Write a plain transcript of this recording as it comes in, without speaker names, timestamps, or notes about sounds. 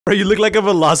Bro, you look like a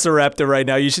velociraptor right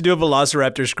now. You should do a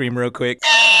velociraptor scream real quick.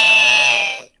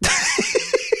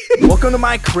 Welcome to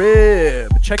my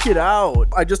crib. Check it out.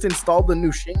 I just installed the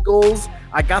new shingles.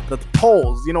 I got the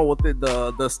poles, you know, with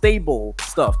the stable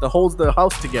stuff that holds the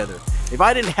house together. If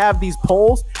I didn't have these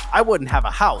poles, I wouldn't have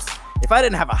a house. If I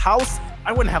didn't have a house,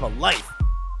 I wouldn't have a life.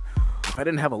 If I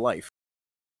didn't have a life.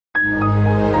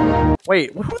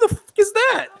 Wait, who the f is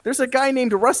that? There's a guy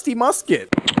named Rusty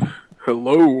Musket.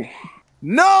 Hello.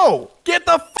 No! Get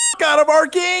the f out of our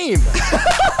game!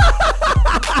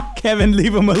 Kevin,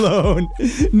 leave him alone.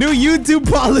 New YouTube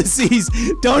policies.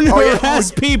 Don't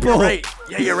harass people. You're right.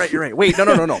 Yeah, you're right. Wait, no.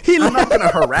 I'm not gonna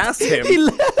harass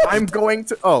him. I'm going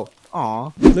to. Oh,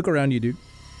 aw. Look around you, dude.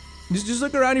 Just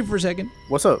look around you for a second.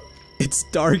 What's up? It's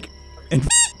dark and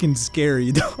fucking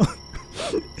scary, dog.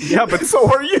 Yeah, but so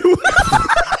are you.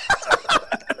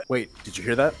 Wait, did you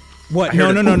hear that? What?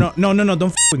 No. Don't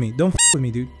f with me. Don't f with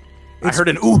me, dude. I heard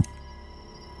an oop.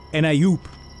 And I oop.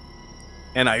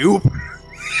 And I oop.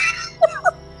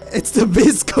 It's the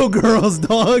Visco girls,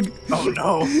 dog. Oh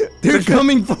no. They're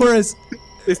coming for us.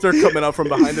 They start coming out from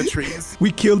behind the trees.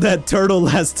 We killed that turtle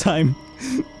last time.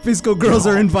 Visco girls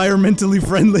are environmentally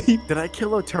friendly. Did I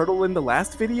kill a turtle in the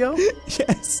last video?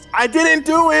 Yes. I didn't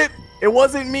do it. It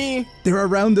wasn't me. They're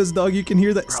around us, dog. You can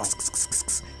hear that.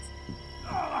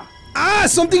 Ah,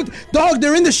 something. Dog,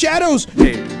 they're in the shadows.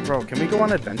 Hey, bro, can we go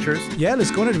on adventures? Yeah,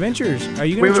 let's go on adventures. Are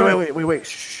you gonna try? Wait.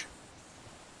 Shh.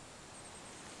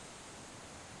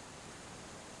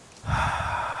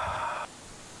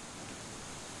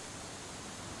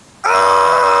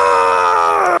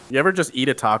 You ever just eat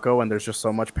a taco and there's just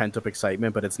so much pent-up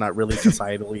excitement, but it's not really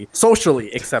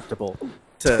socially acceptable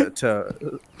to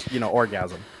you know,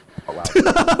 orgasm? Oh wow.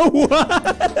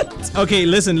 What? Okay,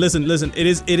 listen.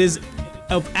 It is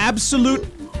of absolute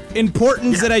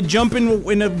importance that I jump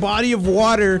in a body of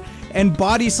water and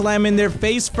body slam in their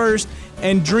face first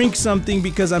and drink something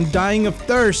because I'm dying of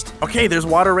thirst. Okay, there's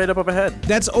water right up ahead.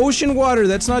 That's ocean water.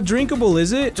 That's not drinkable,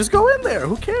 is it? Just go in there.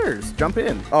 Who cares? Jump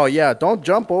in. Oh yeah, don't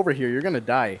jump over here. You're gonna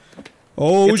die.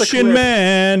 Ocean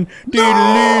man.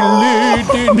 No!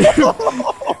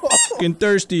 Fucking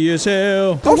thirsty as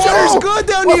hell. The water's good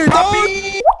down here, dog.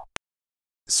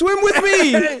 Swim with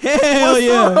me! Hell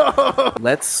yeah!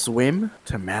 Let's swim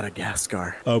to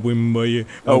Madagascar. A wimba,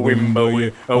 a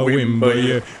wimba, a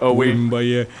wimba, a wimba,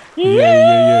 yeah.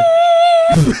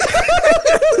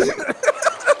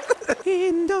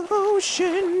 In the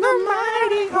ocean, the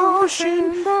mighty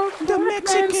ocean, the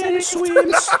Mexican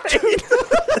swims.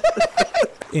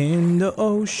 In the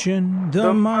ocean,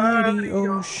 the mighty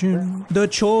ocean, the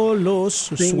cholos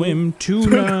swim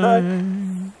tonight.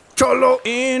 Cholo.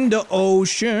 In the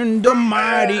ocean, the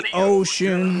mighty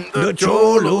ocean, the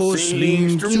cholo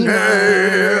sleeps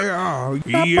tonight.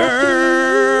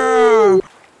 Yeah.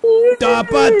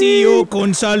 Tapatío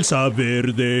con salsa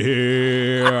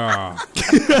verde.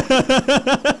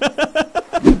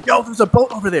 Yo, there's a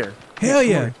boat over there. Hell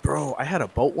yeah. Bro, I had a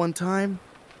boat one time.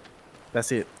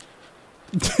 That's it.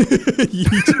 He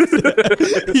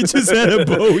just had a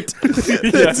boat.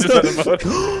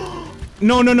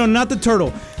 No, not the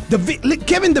turtle.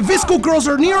 Kevin, the Visco girls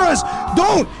are near us.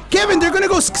 Don't, Kevin. They're gonna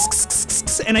go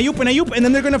and I oop, and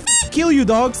then they're gonna kill you,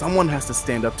 dog. Someone has to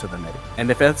stand up to them, Eddie. And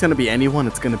if that's gonna be anyone,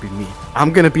 it's gonna be me.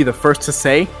 I'm gonna be the first to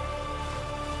say,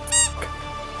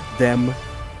 them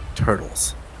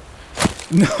turtles.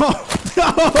 No.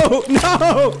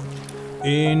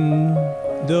 In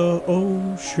the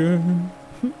ocean,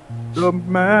 the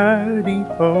mighty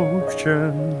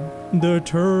ocean, the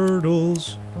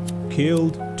turtles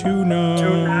killed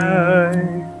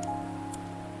tonight.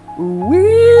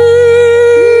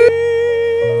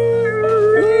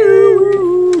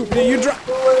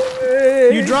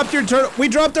 You dropped your turtle. We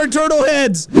dropped our turtle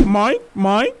heads. Mine.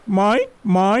 Mine,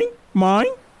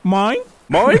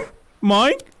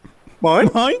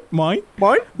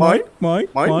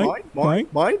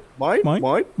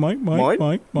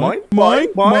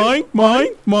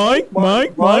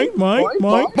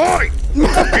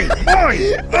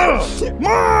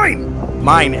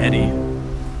 Eddie.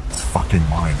 It's fucking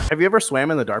mine. Have you ever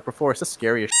swam in the dark before? It's the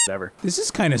scariest shit ever. This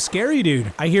is kind of scary,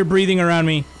 dude. I hear breathing around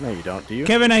me. No, you don't, do you?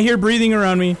 Kevin, I hear breathing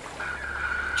around me.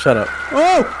 Shut up.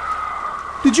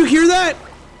 Oh! Did you hear that?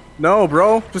 No,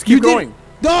 bro. Just keep going.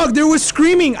 Dog, there was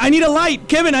screaming. I need a light.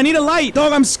 Kevin, I need a light.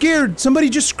 Dog, I'm scared. Somebody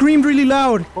just screamed really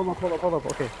loud. Hold up.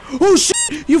 Okay. Oh,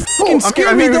 shit. You fucking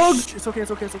scared me, dog. It's okay.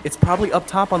 It's probably up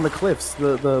top on the cliffs.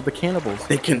 The cannibals.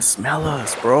 They can smell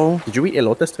us, bro. Did you eat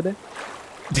elotes today?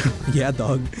 Yeah,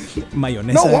 dog.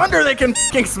 Mayonesa. No wonder they can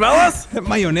fucking smell us.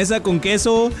 Mayonesa con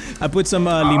queso. I put some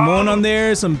limon on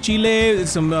there, some chile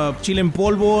en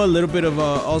polvo, a little bit of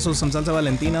also some salsa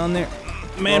valentina on there.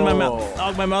 Man,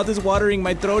 my mouth is watering.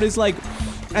 My throat is like,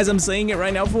 as I'm saying it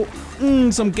right now, fool.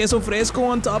 Some queso fresco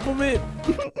on top of it.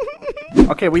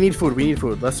 Okay, we need food.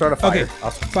 Let's start a fire. Okay,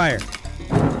 fire.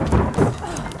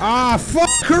 Ah, fuck!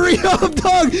 Hurry up,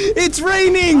 dog! It's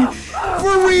raining!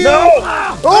 For real! No!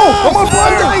 Oh, I'm on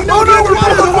fire! No,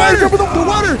 the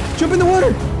water! Jump in the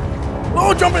water!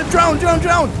 Oh, jump in! Drown!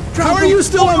 How are you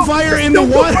still on fire in the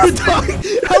water, dog?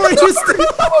 How are you still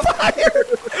on fire?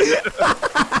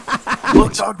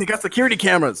 Look, dog, they got security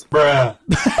cameras. Bruh.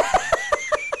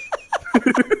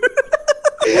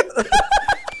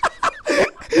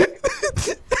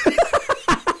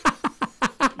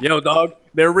 Yo, dog,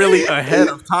 they're really ahead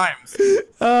of times.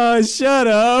 Shut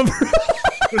up. Dog,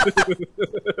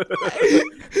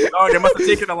 it must have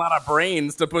taken a lot of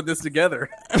brains to put this together.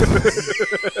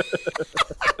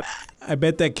 I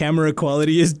bet that camera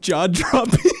quality is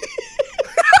jaw-dropping.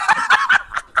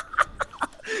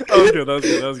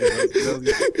 That was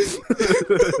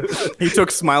good. He took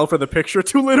smile for the picture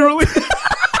too literally.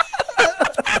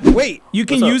 Wait, you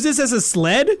can use this as a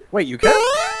sled? Wait, you can?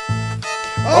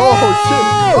 Oh shit!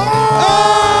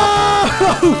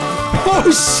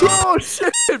 Oh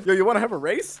shit! Yo, you want to have a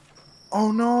race?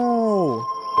 Oh no!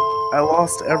 I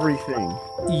lost everything.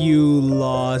 You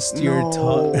lost your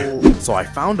tongue. So I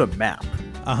found a map.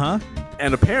 Uh-huh.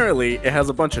 And apparently it has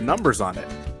a bunch of numbers on it.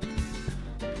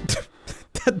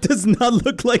 That does not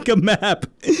look like a map.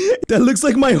 That looks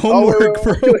like my homework,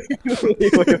 bro. Wait.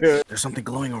 There's something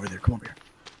glowing over there. Come over here.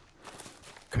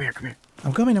 Come here.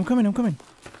 I'm coming.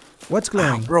 What's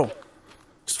glowing? Bro.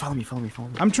 Just follow me.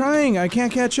 I'm trying. I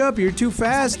can't catch up. You're too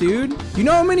fast, dude. You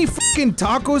know how many fucking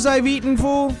tacos I've eaten,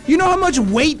 fool? You know how much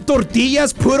weight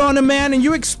tortillas put on a man, and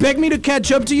you expect me to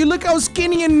catch up to you? Look how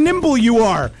skinny and nimble you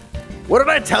are. What did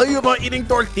I tell you about eating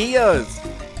tortillas?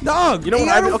 Dog. You know what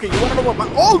I mean? Okay, you want to know what my...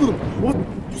 Oh! What?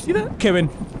 Did you see that? Kevin,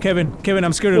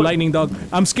 I'm scared of lightning, dog.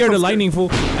 I'm scared of lightning, fool.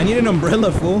 I need an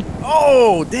umbrella, fool.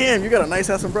 Oh, damn, you got a nice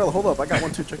ass umbrella. Hold up, I got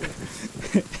one too. Check it out.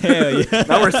 Hell yeah.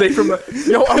 Now we're safe from the...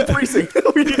 Yo, I'm freezing.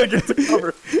 We need to get to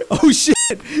cover. Oh, shit.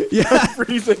 Yeah. I'm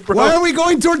freezing, bro. Why are we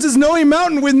going towards a snowy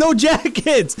mountain with no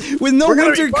jackets? With no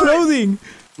winter clothing?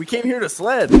 We came here to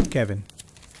sled. Kevin.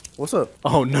 What's up?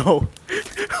 Oh, no.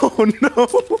 Oh, no.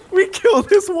 We killed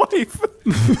his wife.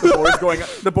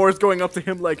 The boar's going up to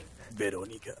him like,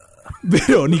 Veronica.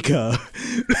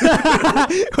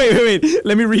 Wait.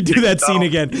 Let me redo that scene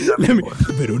again.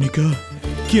 Veronica,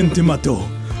 ¿quién te mató?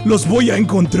 Los voy a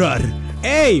encontrar.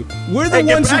 Hey, we're the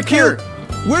ones who killed.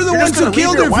 We're the ones who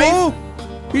killed her, fool.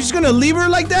 You're just gonna leave her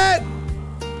like that?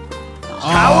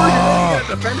 Coward, you're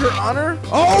gonna defend her honor?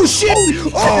 Oh shit!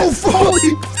 Oh fuck!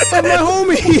 That's my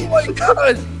homie. Oh my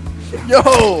god!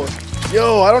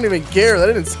 Yo, I don't even care. That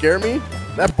didn't scare me.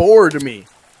 That bored me.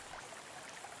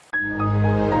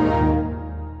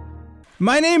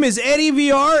 My name is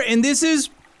EddieVR, and this is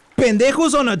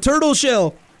Pendejos on a Turtle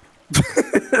Shell.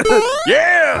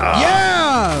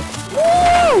 Yeah!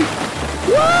 Woo! Woo!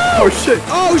 Oh shit!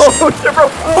 Oh shit! Oh shit, bro!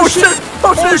 Oh shit!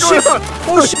 Oh shit!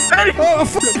 Oh shit! Oh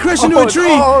fuck! Crash into a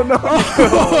tree! Oh no!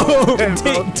 Oh,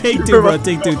 take two, bro.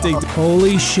 Take two.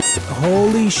 Holy shit!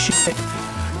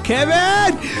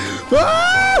 Kevin!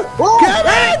 Ah!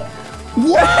 Kevin!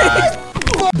 What?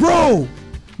 Bro!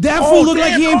 That fool look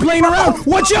like he ain't playing around.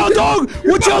 Watch out, dog!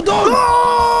 Watch out, dog!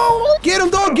 Get him,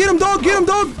 dog!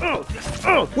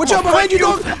 Watch out behind you,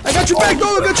 dog! I got your back,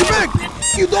 dog! I got your back!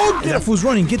 You dog! That fool's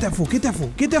running. Get that fool! Get that fool!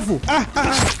 Get out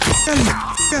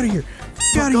of here!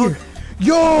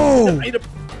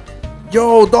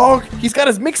 Yo, dog! He's got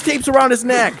his mixtapes around his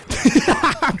neck.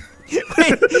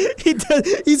 Wait, he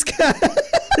does. He's got.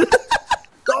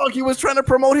 Dog, he was trying to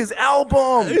promote his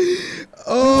album.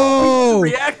 Oh!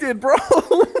 We reacted, bro.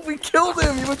 We killed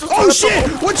him. He was just oh shit!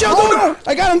 Watch out, dog! No.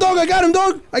 I got him,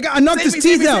 dog! I knocked his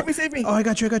teeth out. Save me. Oh, I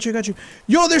got you.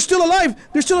 Yo, they're still alive!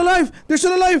 I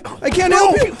can't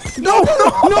help you! No!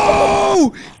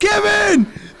 Kevin!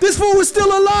 This fool was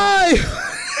still alive!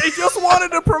 They just wanted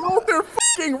to promote their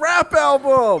fucking rap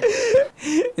album.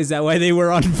 Is that why they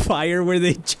were on fire where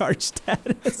they charged at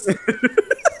us?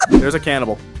 There's a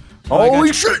cannibal.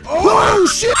 Holy shit! Oh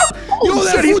shit! Yo,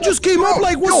 that fool just came up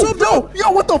like, what's up, dog?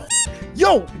 Yo, what the f?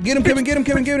 Yo! Get him, Kevin.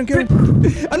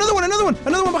 Another one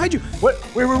behind you. What?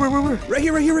 Where? Right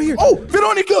here. Oh,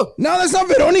 Veronica! No, that's not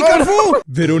Veronica, fool!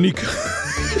 Veronica,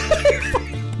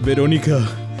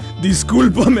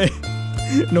 discúlpame.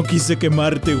 No quise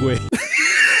quemarte, güey.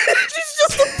 She's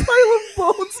just a pile of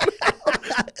bones now.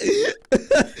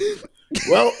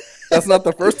 Well, That's not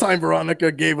the first time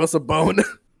Veronica gave us a bone.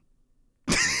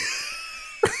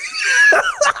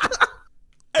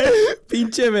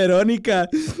 Pinche Verónica.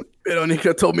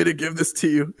 Veronica told me to give this to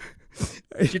you.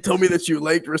 She told me that you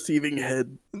liked receiving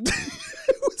head. I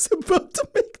was about to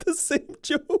make the same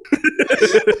joke.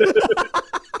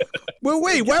 Well,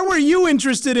 wait, why were you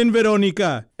interested in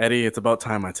Veronica? Eddie, it's about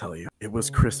time I tell you. It was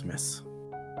Christmas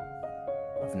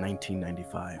of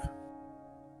 1995.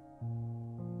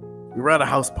 We were at a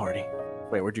house party.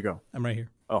 Wait, where'd you go? I'm right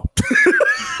here. Oh.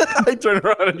 I turned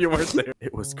around and you weren't there.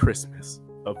 It was Christmas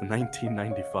of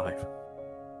 1995.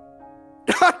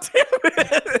 God damn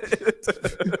it!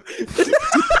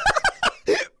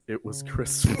 It was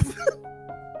Christmas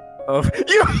of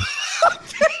you.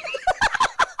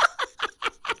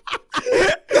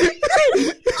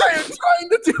 I am trying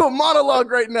to do a monologue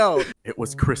right now. It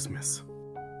was Christmas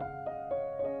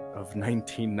of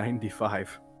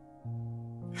 1995.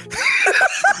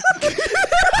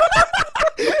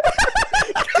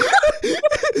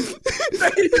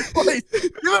 Stay in your place. You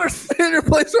better stay in your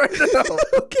place right now.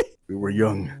 Okay. We were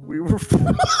young. We were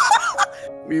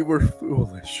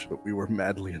foolish, but we were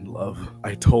madly in love.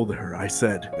 I told her, I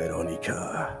said,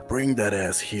 Veronica, bring that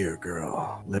ass here,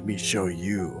 girl. Let me show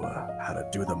you how to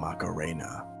do the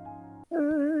Macarena.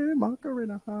 Hey,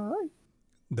 Macarena, hi.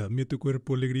 Dame tu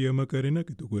cuerpo alegría, Macarena,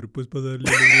 que tu cuerpo es para darle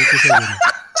alegría que se.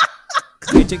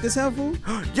 Hey, check this out, fool.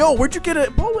 Yo, where'd you get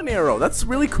a bow and arrow? That's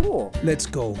really cool. Let's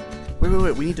go.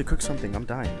 Wait. We need to cook something. I'm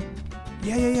dying.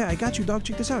 Yeah. I got you, dog.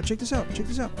 Check this out. Check this out.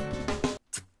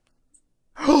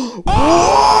 Oh!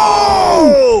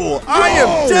 I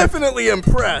am definitely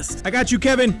impressed. I got you,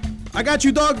 Kevin. I got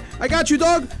you, dog.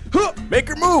 Huh. Make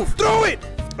her move. Throw it.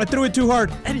 I threw it too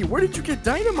hard. Eddie, where did you get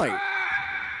dynamite?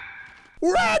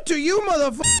 Right to you,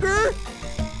 motherfucker.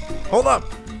 Hold up.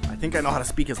 I think I know how to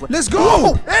speak his lips. Let's go.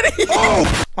 Oh, Eddie.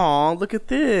 Oh. Aw, look at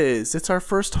this. It's our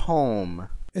first home.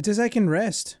 It says I can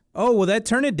rest. Oh, will that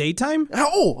turn it daytime?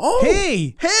 Oh.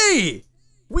 Hey.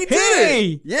 We did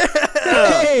it. Yeah.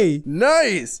 Hey.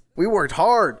 Nice. We worked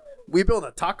hard. We built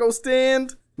a taco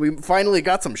stand. We finally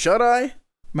got some shut-eye.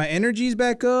 My energy's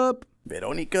back up.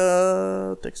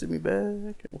 Veronica texted me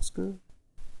back. What's good?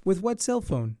 With what cell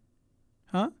phone?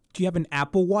 Huh? Do you have an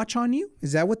Apple Watch on you?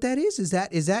 Is that what that is? Is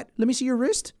that? Let me see your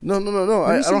wrist. No.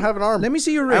 I don't have an arm. Let me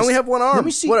see your wrist. I only have one arm. Let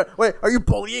me see. Wait, are you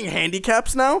bullying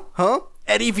handicaps now? Huh?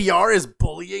 EddieVR is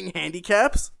bullying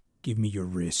handicaps? Give me your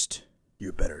wrist.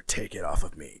 You better take it off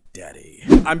of me, daddy.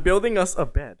 I'm building us a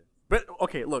bed. But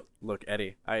okay, look,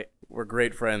 Eddie. We're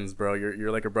great friends, bro.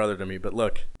 You're like a brother to me. But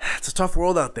look, it's a tough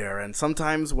world out there, and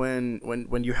sometimes when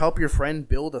you help your friend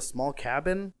build a small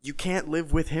cabin, you can't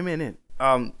live with him in it.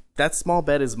 That small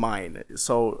bed is mine,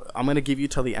 so I'm gonna give you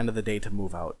till the end of the day to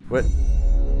move out. What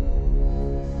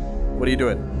are you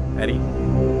doing, Eddie?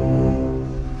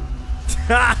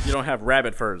 You don't have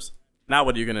rabbit furs. Now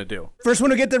what are you gonna do? First one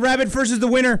to get the rabbit first is the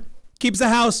winner. Keeps the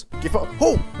house.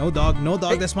 Oh! No dog,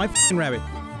 hey. That's my f***ing rabbit.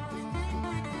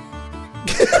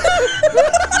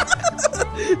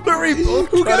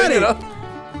 Who got it?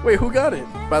 Wait, who got it?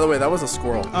 By the way, that was a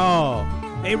squirrel. Oh.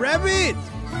 Hey, rabbit!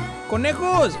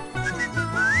 Conejos!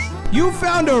 You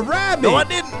found a rabbit! No, I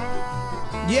didn't!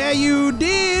 Yeah, you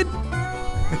did!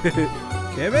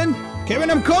 Kevin,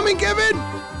 I'm coming, Kevin!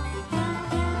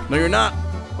 No, you're not.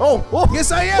 Oh!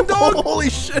 Yes, I am, dog! Holy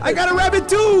shit! I got a rabbit,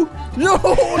 too! No!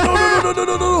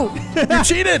 You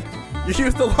cheated! You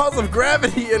used the laws of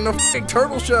gravity in a f***ing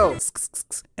turtle shell!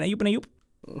 And you.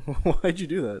 Why'd you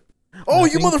do that? Oh,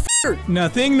 you motherfucker!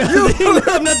 Nothing.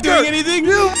 I'm not doing anything.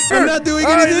 I'm not doing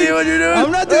anything. I see what you're doing.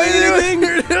 I'm not doing anything.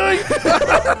 You're doing.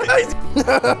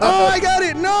 Oh, I got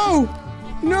it. No.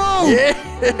 Yeah.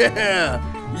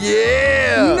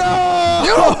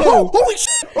 No. Holy shit!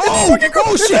 Oh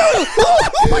shit!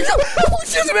 Oh my god! Holy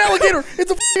shit! It's an alligator! It's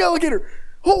a f***ing alligator!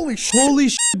 Holy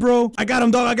shit, bro. I got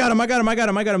him, dog. I got him.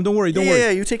 Don't worry.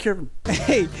 Yeah, you take care of him.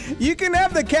 Hey, you can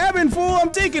have the cabin, fool.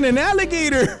 I'm taking an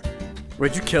alligator.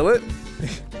 Where'd you kill it?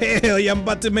 Hell yeah, I'm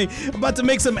about to make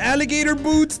some alligator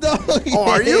boots, dog. Oh,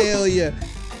 are you? Hell yeah.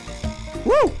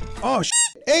 Woo! Oh shit.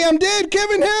 Hey, I'm dead,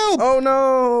 Kevin, help! Oh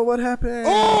no, what happened?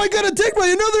 Oh, I got attacked by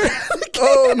another alligator.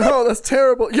 Oh no, that's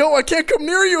terrible. Yo, I can't come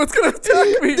near you, it's gonna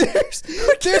attack me.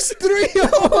 There's 3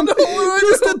 of them. No,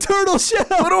 just a turtle shell.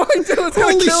 What do I do? It's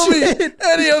gonna kill me.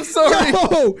 Eddie, I'm sorry.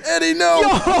 Yo. Eddie, no. Yo.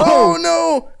 Oh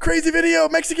no, crazy video.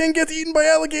 Mexican gets eaten by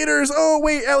alligators. Oh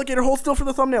wait, alligator, hold still for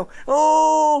the thumbnail.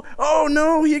 Oh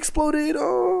no, he exploded.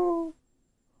 Oh.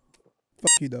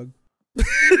 Fuck you, dog.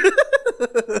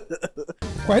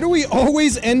 Why do we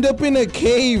always end up in a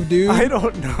cave, dude? I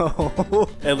don't know.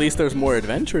 At least there's more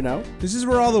adventure now. This is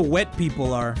where all the wet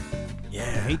people are.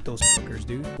 Yeah. hate those fuckers,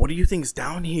 dude. What do you think's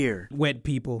down here? Wet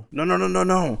people.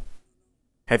 No.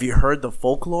 Have you heard the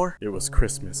folklore? It was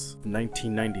Christmas,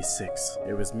 1996.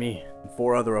 It was me and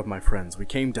 4 other of my friends. We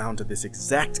came down to this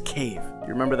exact cave. You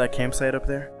remember that campsite up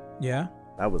there? Yeah?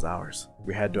 That was ours.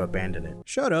 We had to abandon it.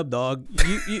 Shut up, dog.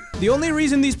 The only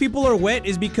reason these people are wet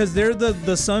is because they're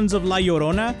the sons of La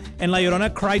Llorona, and La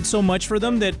Llorona cried so much for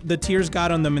them that the tears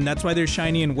got on them, and that's why they're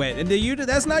shiny and wet. And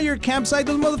that's not your campsite.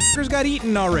 Those motherfuckers got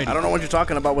eaten already. I don't know what you're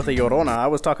talking about with a Llorona. I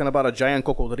was talking about a giant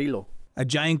cocodrilo. A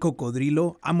giant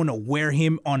cocodrilo? I'm gonna wear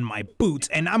him on my boots,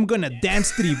 and I'm gonna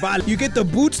dance tribal. You get the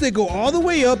boots that go all the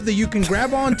way up that you can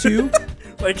grab onto.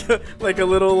 like a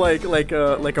little like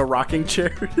a rocking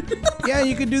chair. Yeah,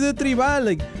 you could do the tribal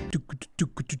like.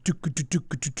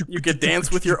 You could dance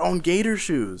with your own gator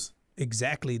shoes.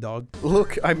 Exactly, dog.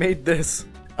 Look, I made this.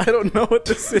 I don't know what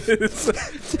this is.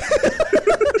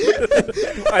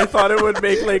 I thought it would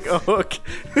make like a hook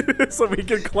so we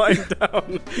could climb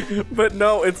down. But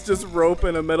no, it's just rope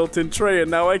and a metal tin tray, and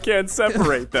now I can't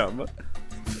separate them.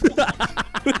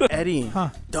 Eddie,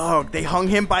 dog, they hung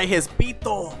him by his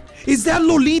pito. Is that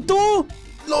Lolito?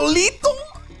 Lolito?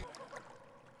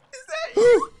 Is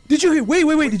that Did you hear?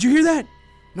 Wait. Did you hear that?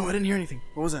 No, I didn't hear anything.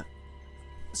 What was that?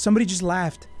 Somebody just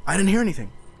laughed. I didn't hear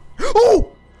anything.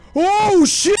 Oh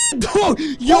shit, dog!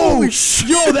 Yo,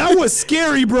 that was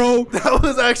scary, bro. That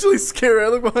was actually scary. I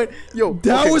look behind. Yo,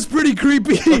 that was pretty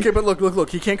creepy. Okay, but look.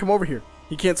 He can't come over here.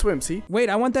 He can't swim. See? Wait,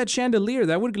 I want that chandelier.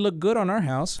 That would look good on our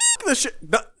house.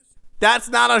 That's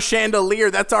not a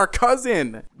chandelier. That's our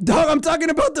cousin. Dog, I'm talking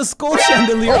about the skull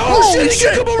chandelier. Holy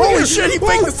shit! He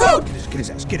faked us out. Get his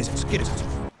ass.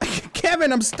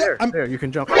 Kevin, I'm stuck. There, you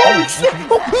can jump. Oh shit!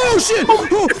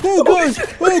 Oh god!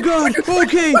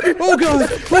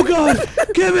 Oh god!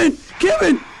 Kevin!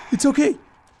 It's okay.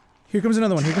 Here comes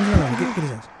another one. Get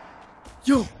his ass.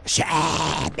 Yo! Shit,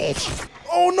 bitch!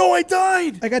 Oh no, I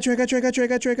died! I got you. Watch out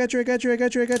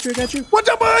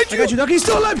behind you! I got you, dog. He's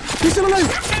still alive!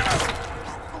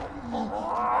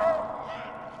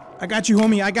 I got you,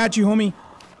 homie.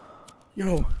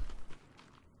 Yo.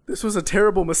 This was a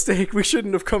terrible mistake. We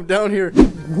shouldn't have come down here.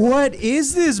 What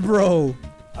is this, bro?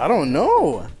 I don't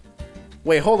know.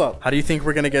 Wait, hold up. How do you think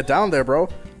we're gonna get down there, bro?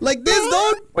 Like this,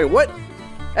 dog? Wait, what?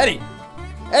 Eddie,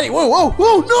 whoa,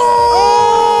 no!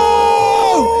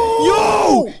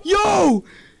 Oh!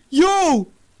 Yo!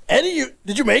 Eddie,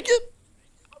 did you make it?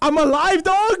 I'm alive,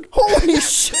 dog! Holy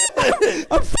shit!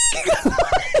 I'm fucking alive!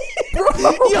 Bro!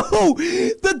 Yo!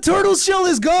 The turtle shell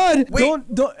is gone!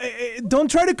 Wait.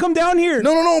 Don't try to come down here!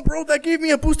 No, bro, that gave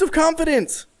me a boost of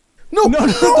confidence! No, don't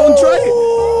try it!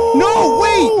 No,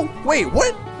 wait! Wait,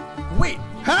 what? Wait.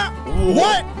 Huh?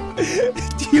 What?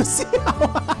 Do you see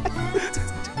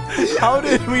how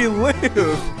did we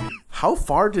live? How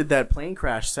far did that plane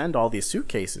crash send all these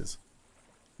suitcases?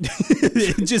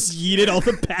 It just yeeted all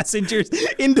the passengers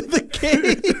into the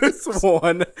cave.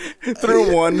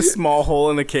 Through one small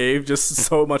hole in the cave, just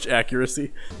so much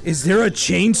accuracy. Is there a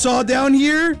chainsaw down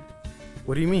here?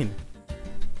 What do you mean?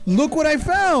 Look what I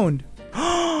found.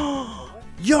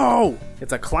 Yo!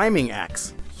 It's a climbing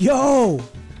axe. Yo!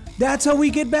 That's how we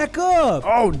get back up.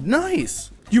 Oh, nice.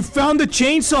 You found the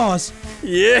chainsaws.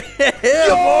 Yeah,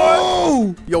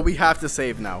 boy. Yo, we have to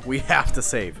save now. We have to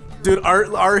save. Dude,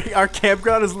 our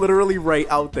campground is literally right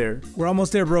out there. We're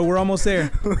almost there, bro. We're almost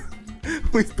there.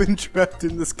 We've been trapped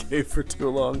in this cave for too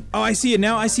long. Oh, I see it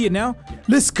now.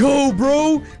 Let's go,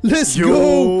 bro. Let's go.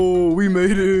 Yo, we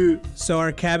made it. So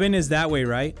our cabin is that way,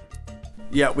 right?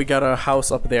 Yeah, we got a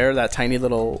house up there. That tiny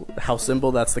little house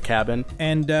symbol, that's the cabin.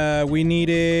 And we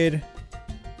needed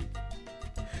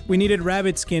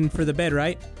rabbit skin for the bed,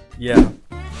 right? Yeah.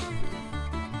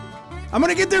 I'm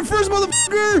gonna get there first,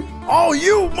 motherfucker! Oh,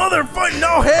 you motherfucker!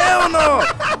 No, hell no!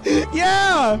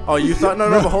 Yeah! Oh, you thought? No,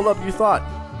 but hold up. You thought.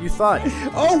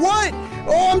 Oh, what?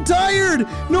 Oh, I'm tired!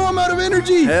 No, I'm out of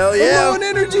energy! Hell yeah! I'm low on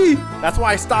energy! That's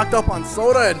why I stocked up on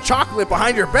soda and chocolate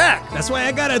behind your back! That's why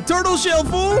I got a turtle shell,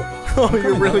 fool! Oh,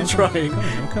 you're really trying.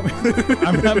 I'm coming.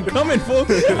 I'm coming, fool!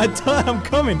 I'm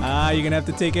coming! You're gonna have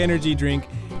to take energy drink.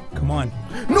 Come on.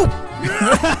 No!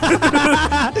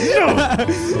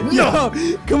 No!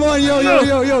 Come on,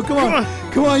 yo, come on.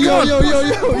 Come on, yo.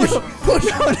 Push.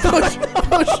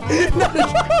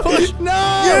 No!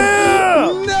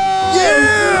 Yeah! No!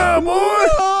 Yeah, boy!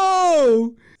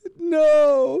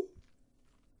 No!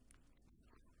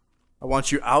 I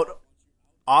want you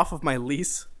off of my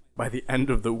lease by the end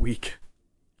of the week.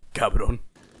 Cabron.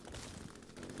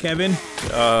 Kevin?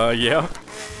 Yeah?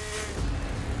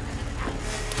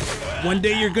 One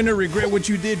day you're gonna regret what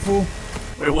you did, fool.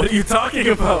 Wait, what are you talking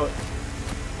about?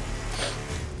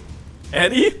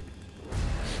 Eddie?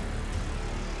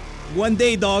 One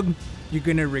day, dog, you're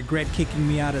gonna regret kicking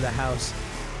me out of the house.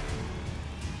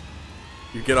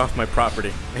 You get off my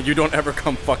property, and you don't ever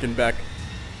come fucking back.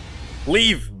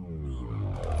 Leave!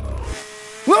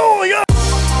 Oh, yeah!